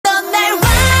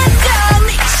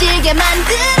미치게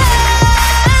만들어.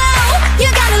 You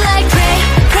got me like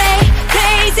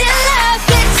crazy love.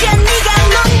 대체 네가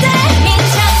뭔데?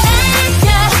 미쳐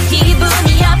기분이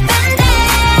up and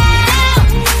down.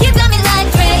 You got me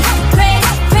like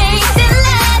crazy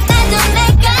love. 나도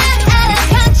내가 out of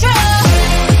control.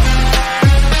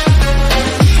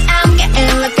 I'm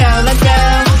getting like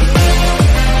girl.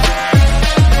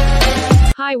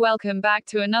 Hi, welcome back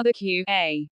to another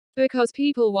Q&A. Because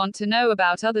people want to know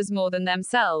about others more than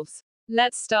themselves.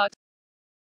 Let's start.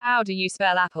 How do you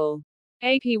spell apple?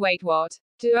 AP, wait, what?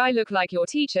 Do I look like your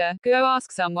teacher? Go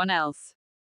ask someone else.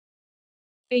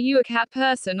 Are you a cat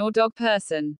person or dog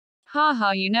person?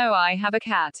 Haha, you know I have a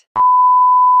cat.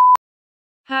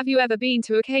 Have you ever been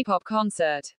to a K-pop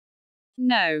concert?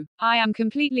 No, I am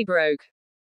completely broke.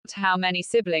 How many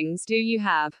siblings do you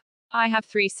have? I have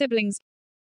 3 siblings.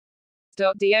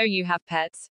 Do you have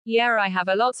pets? Yeah, I have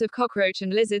a lots of cockroach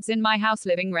and lizards in my house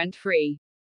living rent-free.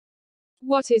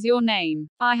 What is your name?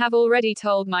 I have already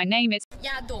told my name, it's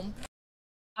Yadom.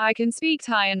 I can speak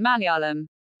Thai and Malayalam.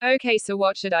 Okay, so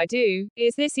what should I do?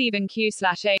 Is this even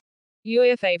𝐠/𝐨𝐸?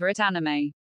 Your favorite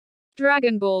anime?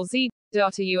 Dragon Ball Z.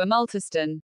 Are you a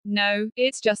multistan? No,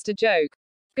 it's just a joke.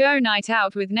 Go night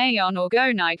out with Nayeon or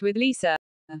go night with Lisa?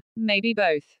 Maybe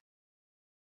both.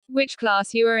 Which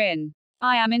class you are in?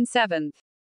 I am in 7th.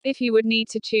 If you would need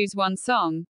to choose one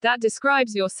song that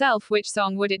describes yourself, which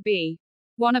song would it be?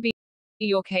 Wanna be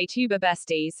your K-tuber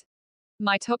besties?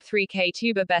 My top 3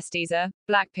 K-tuber besties are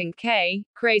Blackpink K,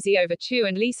 Crazy Over Chu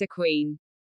and Lisa Queen.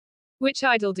 Which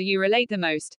idol do you relate the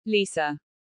most? Lisa.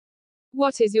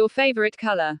 What is your favorite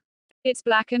color? It's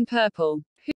black and purple.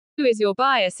 Who is your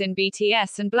bias in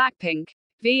BTS and Blackpink?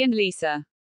 V and Lisa.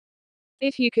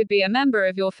 If you could be a member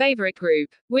of your favorite group,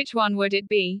 which one would it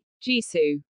be?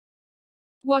 Jisoo.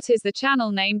 What is the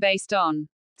channel name based on?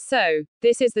 So,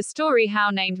 this is the story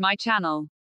how named my channel.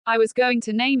 I was going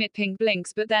to name it Pink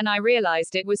Blinks, but then I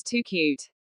realized it was too cute.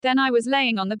 Then I was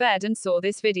laying on the bed and saw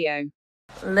this video.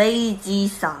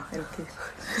 레이지사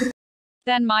이렇게.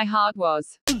 Then my heart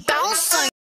was.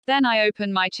 Then I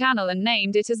opened my channel and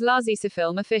named it as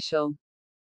𝐠𝐨𝐸 Official.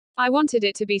 I wanted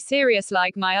it to be serious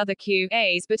like my other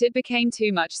Q&As, but it became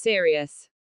too much serious.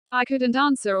 I couldn't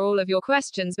answer all of your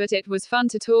questions, but it was fun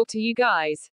to talk to you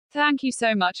guys. Thank you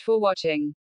so much for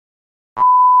watching.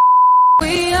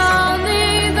 We are